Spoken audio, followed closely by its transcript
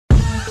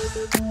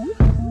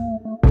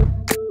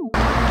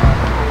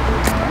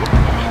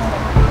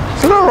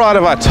Is it alright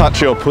if I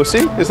touch your pussy?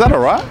 Is that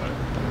alright?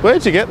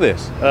 Where'd you get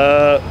this?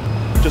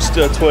 Just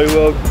a Toy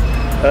World.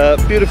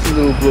 Beautiful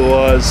little blue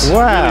eyes.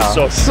 Wow, really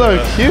soft, so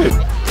cute.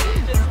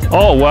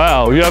 Oh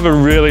wow, you have a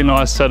really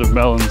nice set of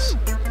melons.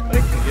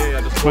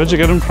 Where'd you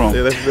get them from?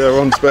 Yeah, they're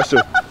on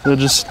special.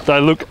 They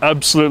look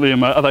absolutely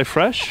amazing. Are they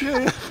fresh?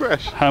 Yeah,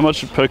 fresh. How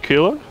much per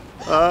kilo?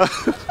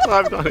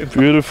 $5.90.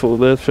 Beautiful,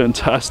 they're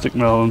fantastic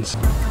melons.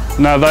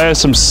 Now they are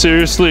some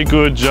seriously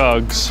good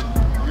jugs.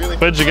 Really?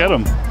 Where'd you get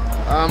them?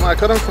 I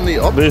got them from the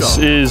op This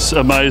shop. is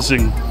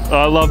amazing.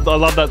 I love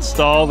that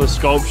style, the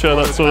sculpture,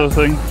 that sort of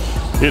thing.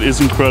 It is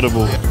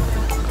incredible.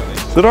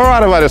 Is it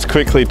alright if I just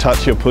quickly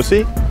touch your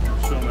pussy?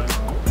 Sure, man.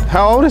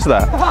 How old is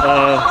that?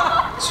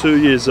 2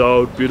 years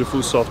old,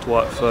 beautiful soft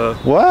white fur.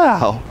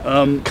 Wow.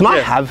 Can I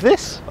have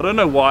this? I don't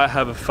know why I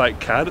have a fake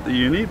cat at the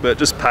uni, but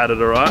just pat it,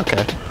 alright?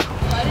 Okay.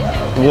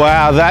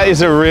 Wow, that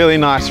is a really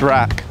nice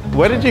rack.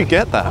 Where did you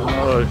get that?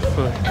 Oh,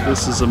 fuck.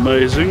 This is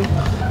amazing.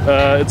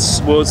 It's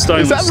stainless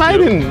Is that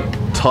made steel. in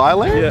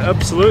Thailand? Yeah,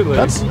 absolutely.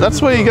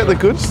 That's where you get the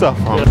good stuff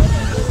from. Yeah.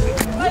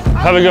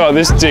 Have a go at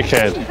this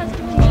dickhead.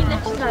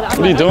 What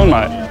are you doing,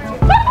 mate?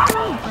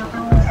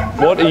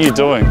 What are you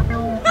doing?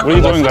 What are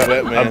you doing Lost that?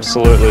 it, man.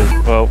 Absolutely.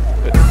 Well,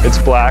 it's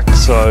black,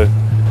 so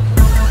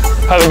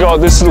have a go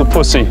at this little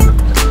pussy.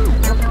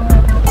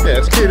 Yeah,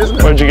 it's cute, isn't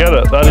it? Where'd you get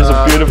it? That is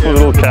a beautiful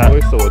little cat.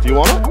 Do you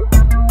want it?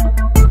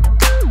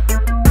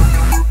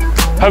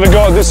 Have a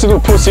go at this little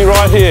pussy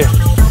right here.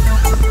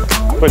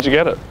 Where'd you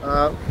get it?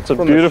 It's a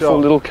beautiful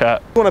little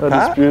cat. You want a That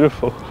pat? is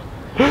beautiful.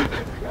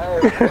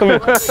 Come here.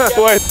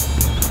 Wait.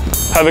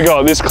 Have a go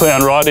at this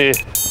clown right here.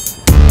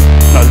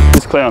 No,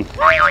 this clown.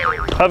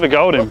 Have a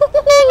go at him.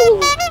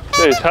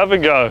 Jeez, have a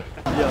go.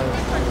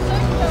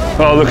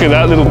 Oh, look at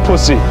that little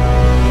pussy.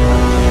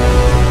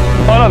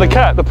 Oh no, the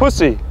cat, the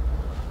pussy.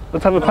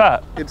 Let's have a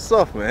pat. It's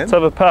soft, man. Let's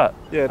have a pat.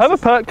 Yeah, have a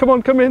pat, come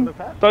on, come in.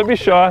 Don't be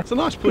shy. It's a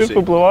nice pussy.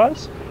 Beautiful blue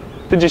eyes.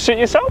 Did you shit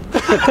yourself?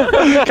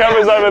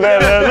 Camera's over there,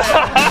 man.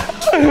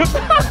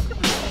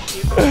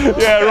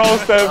 Yeah, roll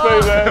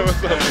Stampede, man.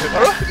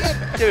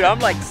 Dude, I'm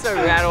like so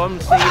rattled. I'm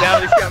thinking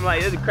out of this shit. I'm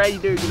like, there's a crazy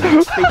dude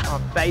gonna beat my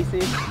face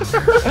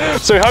in.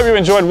 So we hope you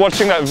enjoyed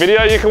watching that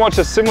video. You can watch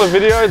a similar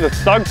video, the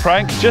Thug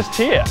Prank, just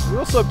here. We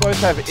also both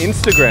have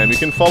Instagram. You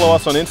can follow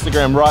us on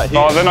Instagram right here.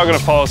 Oh, they're not going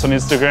to follow us on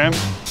Instagram.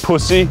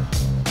 Pussy.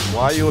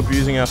 Why are you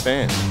abusing our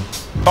fans?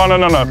 Oh,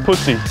 no,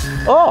 pussy.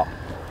 Oh.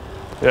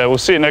 Yeah, we'll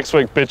see you next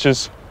week,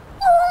 bitches.